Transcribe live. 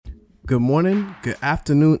Good morning, good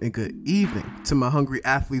afternoon, and good evening to my hungry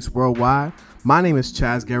athletes worldwide. My name is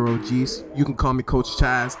Chaz Garro Geese. You can call me Coach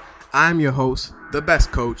Chaz. I'm your host, the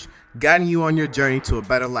best coach, guiding you on your journey to a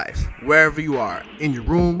better life, wherever you are, in your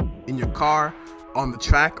room, in your car, on the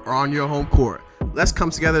track, or on your home court. Let's come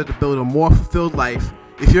together to build a more fulfilled life.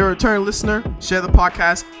 If you're a return listener, share the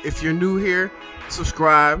podcast. If you're new here,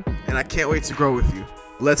 subscribe, and I can't wait to grow with you.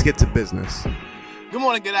 Let's get to business. Good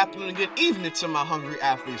morning, good afternoon, and good evening to my hungry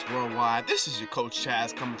athletes worldwide. This is your Coach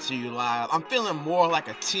Chaz coming to you live. I'm feeling more like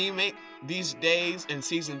a teammate these days in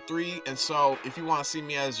Season 3, and so if you want to see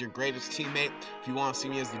me as your greatest teammate, if you want to see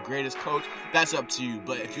me as the greatest coach, that's up to you.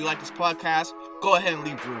 But if you like this podcast, go ahead and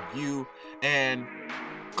leave a review, and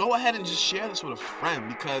go ahead and just share this with a friend,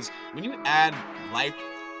 because when you add life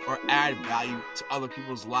or add value to other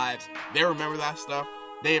people's lives, they remember that stuff,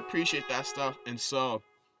 they appreciate that stuff, and so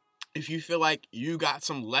if you feel like you got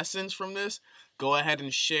some lessons from this, go ahead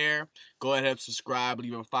and share. Go ahead and subscribe,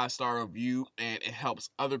 leave a 5-star review, and it helps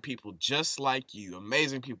other people just like you,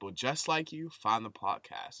 amazing people just like you, find the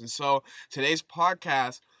podcast. And so today's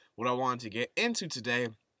podcast, what I wanted to get into today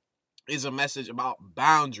is a message about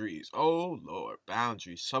boundaries. Oh, Lord,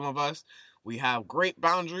 boundaries. Some of us, we have great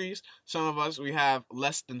boundaries. Some of us, we have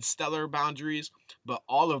less than stellar boundaries. But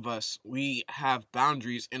all of us, we have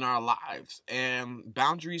boundaries in our lives. And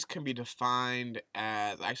boundaries can be defined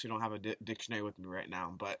as, I actually don't have a dictionary with me right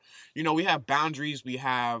now. But, we have boundaries. We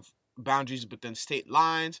have boundaries within state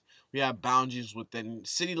lines. We have boundaries within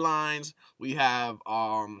city lines. We have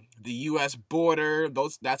the U.S. border.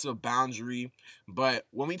 That's a boundary. But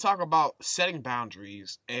when we talk about setting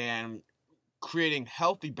boundaries and creating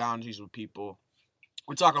healthy boundaries with people,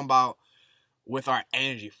 we're talking about with our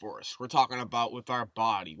energy force. We're talking about with our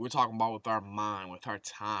body. We're talking about with our mind, with our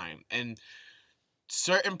time. And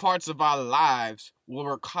certain parts of our lives will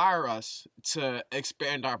require us to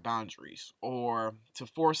expand our boundaries or to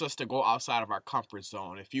force us to go outside of our comfort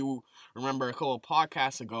zone. If you remember a couple of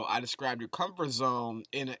podcasts ago, I described your comfort zone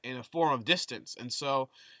in a form of distance. And so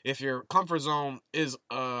if your comfort zone is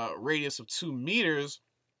a radius of 2 meters,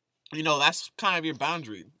 that's kind of your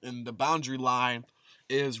boundary. And the boundary line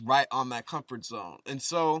is right on that comfort zone. And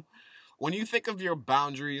so when you think of your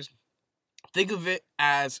boundaries, think of it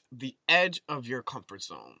as the edge of your comfort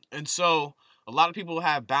zone. And so a lot of people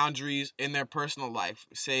have boundaries in their personal life.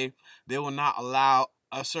 Say they will not allow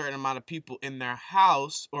a certain amount of people in their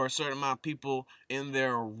house or a certain amount of people in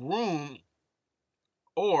their room,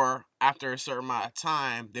 or after a certain amount of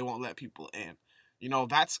time, they won't let people in.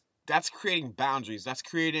 That's creating boundaries. That's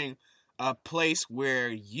creating a place where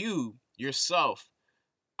you yourself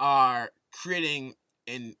are creating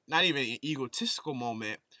not even an egotistical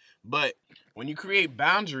moment, but when you create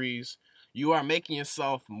boundaries, you are making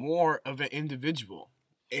yourself more of an individual.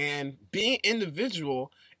 And being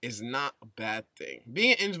individual is not a bad thing.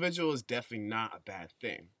 Being individual is definitely not a bad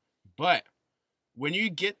thing. But when you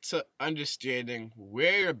get to understanding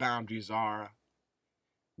where your boundaries are,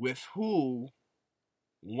 with who,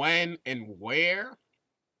 when, and where,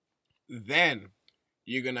 then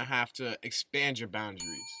you're going to have to expand your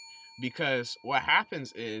boundaries. Because what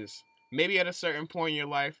happens is, maybe at a certain point in your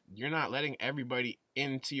life, you're not letting everybody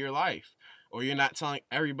into your life, or you're not telling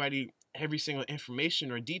everybody every single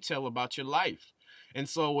information or detail about your life. And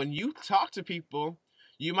so when you talk to people,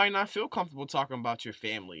 you might not feel comfortable talking about your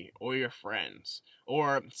family or your friends,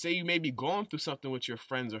 or say you may be going through something with your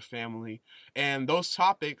friends or family, and those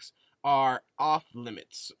topics are off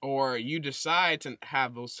limits, or you decide to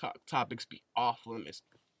have those topics be off limits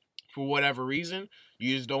for whatever reason.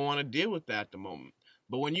 You just don't want to deal with that at the moment.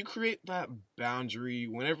 But when you create that boundary,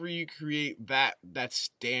 whenever you create that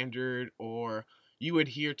standard, or you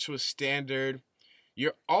adhere to a standard,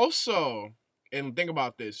 you're also, and think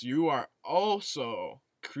about this, you are also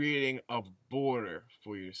creating a border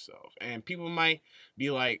for yourself. And people might be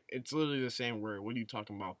like, it's literally the same word, what are you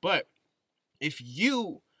talking about? But if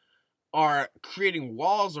you are creating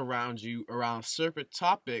walls around you around certain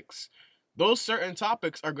topics, those certain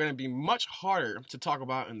topics are going to be much harder to talk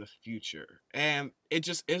about in the future. And it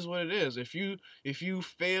just is what it is. If you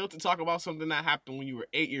fail to talk about something that happened when you were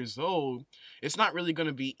 8 years old, it's not really going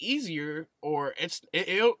to be easier, or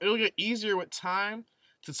it'll get easier with time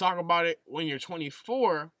to talk about it when you're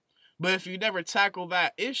 24. But if you never tackle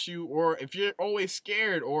that issue, or if you're always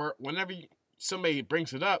scared, or whenever somebody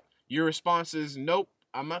brings it up, your response is, nope,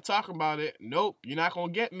 I'm not talking about it. Nope, you're not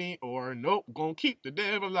going to get me. Or nope, going to keep the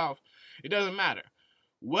devil off. It doesn't matter.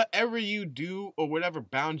 Whatever you do, or whatever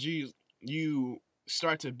boundaries you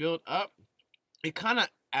start to build up, it kind of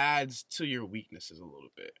adds to your weaknesses a little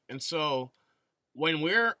bit. And so when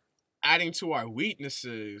we're adding to our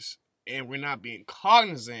weaknesses and we're not being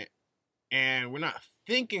cognizant and we're not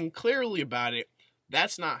thinking clearly about it,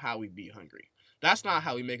 that's not how we be hungry. That's not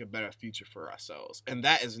how we make a better future for ourselves. And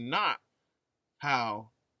that is not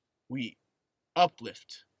how we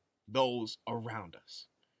uplift those around us.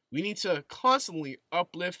 We need to constantly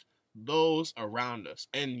uplift those around us.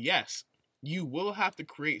 And yes, you will have to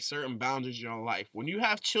create certain boundaries in your life. When you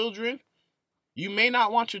have children, you may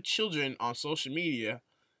not want your children on social media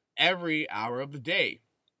every hour of the day.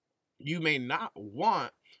 You may not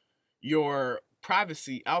want your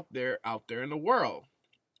privacy out there in the world.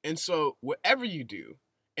 And so whatever you do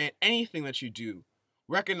and anything that you do,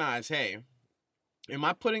 recognize, hey, am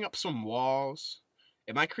I putting up some walls?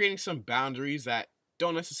 Am I creating some boundaries that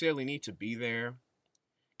don't necessarily need to be there?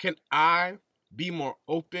 Can I be more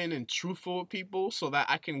open and truthful with people so that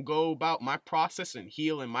I can go about my process and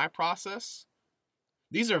heal in my process?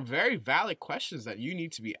 These are very valid questions that you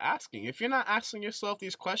need to be asking. If you're not asking yourself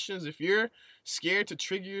these questions, if you're scared to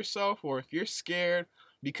trigger yourself, or if you're scared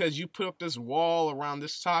because you put up this wall around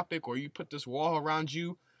this topic, or you put this wall around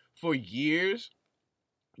you for years,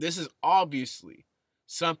 this is obviously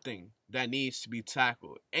something that needs to be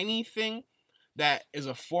tackled. Anything that is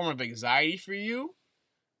a form of anxiety for you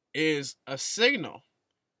is a signal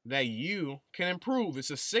that you can improve.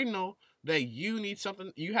 It's a signal that you need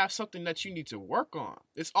something, you have something that you need to work on.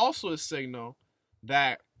 It's also a signal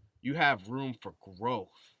that you have room for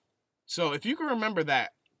growth. So if you can remember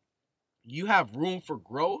that you have room for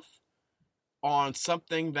growth on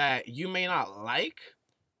something that you may not like,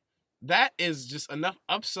 that is just enough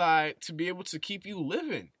upside to be able to keep you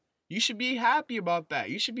living. You should be happy about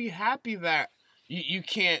that. You should be happy that you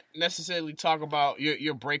can't necessarily talk about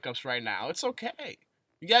your breakups right now. It's okay.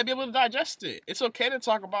 You gotta be able to digest it. It's okay to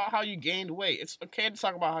talk about how you gained weight. It's okay to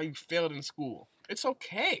talk about how you failed in school. It's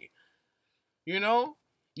okay. You know?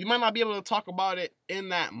 You might not be able to talk about it in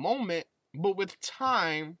that moment, but with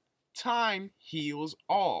time heals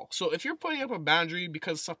all. So if you're putting up a boundary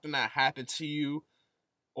because something that happened to you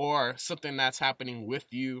or something that's happening with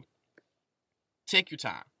you, take your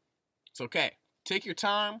time. It's okay. Take your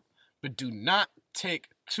time, but do not take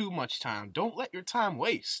too much time. Don't let your time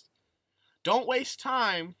waste. Don't waste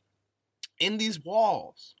time in these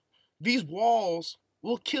walls. These walls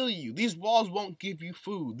will kill you. These walls won't give you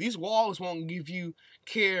food. These walls won't give you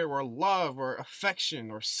care or love or affection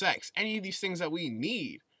or sex. Any of these things that we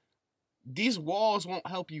need. These walls won't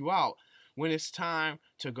help you out when it's time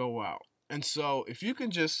to go out. And so if you can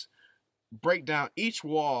just break down each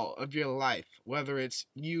wall of your life, whether it's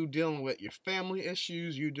you dealing with your family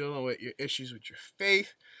issues, you dealing with your issues with your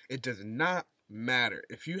faith, it does not matter.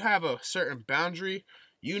 If you have a certain boundary,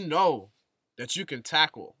 you know that you can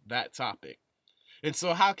tackle that topic. And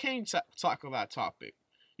so how can you tackle that topic?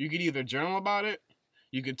 You could either journal about it,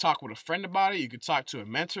 you could talk with a friend about it, you could talk to a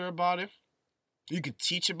mentor about it, you could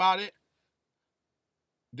teach about it.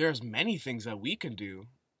 There's many things that we can do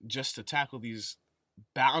just to tackle these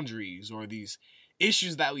boundaries or these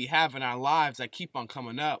issues that we have in our lives that keep on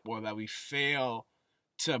coming up or that we fail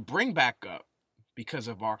to bring back up because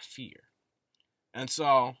of our fear. And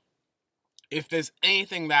so if there's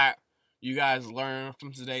anything that you guys learn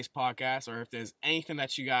from today's podcast, or if there's anything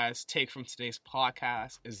that you guys take from today's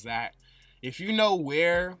podcast, is that if you know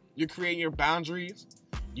where you're creating your boundaries,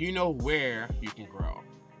 you know where you can grow.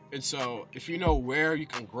 And so if you know where you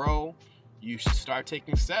can grow, you should start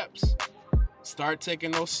taking steps. Start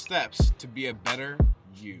taking those steps to be a better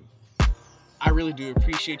you. I really do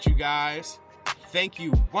appreciate you guys. Thank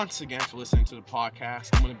you once again for listening to the podcast.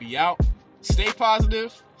 I'm going to be out. Stay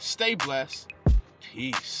positive. Stay blessed.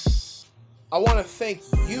 Peace. I want to thank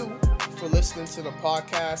you for listening to the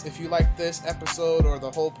podcast. If you like this episode or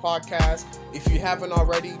the whole podcast, if you haven't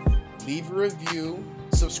already, leave a review,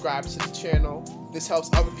 subscribe to the channel. This helps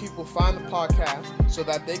other people find the podcast so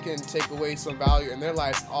that they can take away some value in their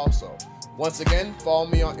lives also. Once again, follow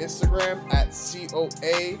me on Instagram at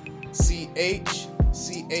COACHCHAZZ.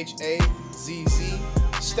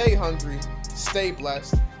 Stay hungry, stay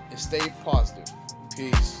blessed, and stay positive.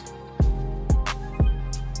 Peace.